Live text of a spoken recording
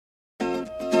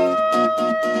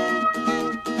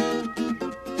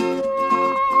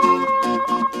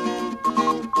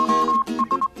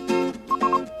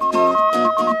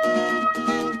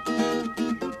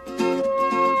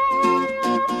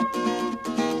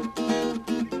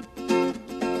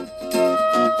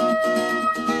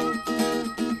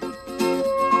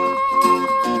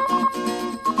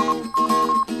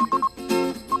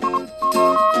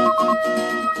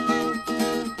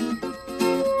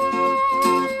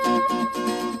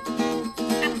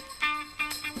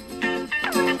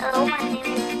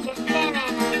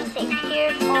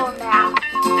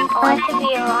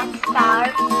rock star.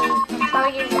 So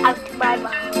he's out to my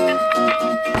mom.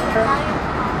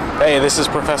 Hey, this is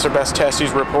Professor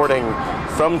Bestestes reporting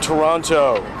from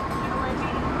Toronto.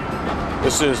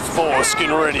 This is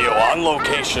Foreskin Radio on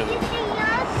location.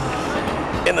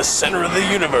 In the center of the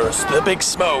universe, the big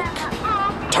smoke.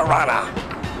 Toronto.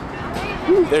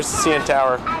 There's the CN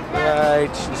Tower. Right,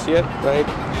 you see it? Right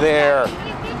there.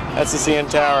 That's the CN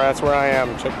Tower, that's where I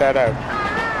am. Check that out.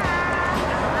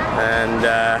 And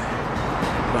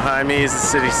behind me is the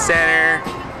city center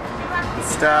and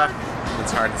stuff.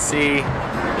 It's hard to see.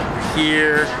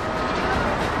 Here,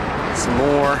 some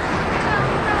more.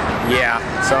 Yeah,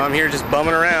 so I'm here just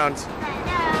bumming around,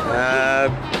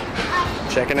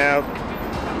 checking out.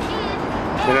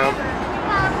 You know,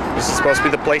 this is supposed to be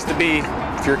the place to be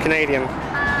if you're Canadian.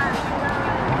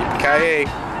 Yippee-ki-yay.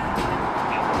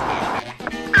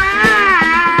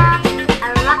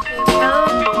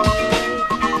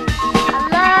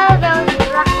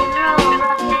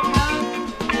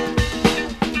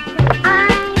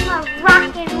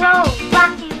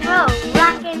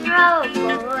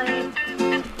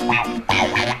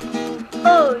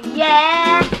 Oh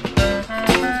yeah!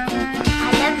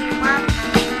 I love you, Mom.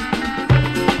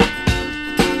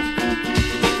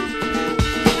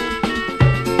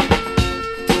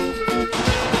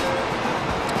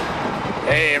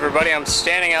 Hey everybody, I'm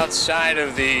standing outside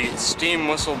of the Steam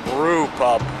Whistle Brew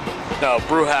Pub. No,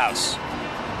 brew house.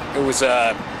 It was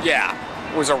a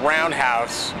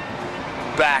roundhouse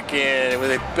back in,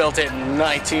 they built it in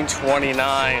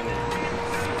 1929.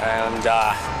 And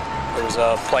there was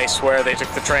a place where they took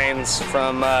the trains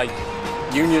from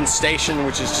Union Station,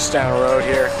 which is just down the road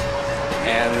here,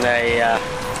 and they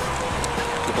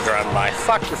people driving by.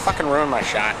 Fuck, you fucking ruined my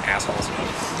shot, assholes.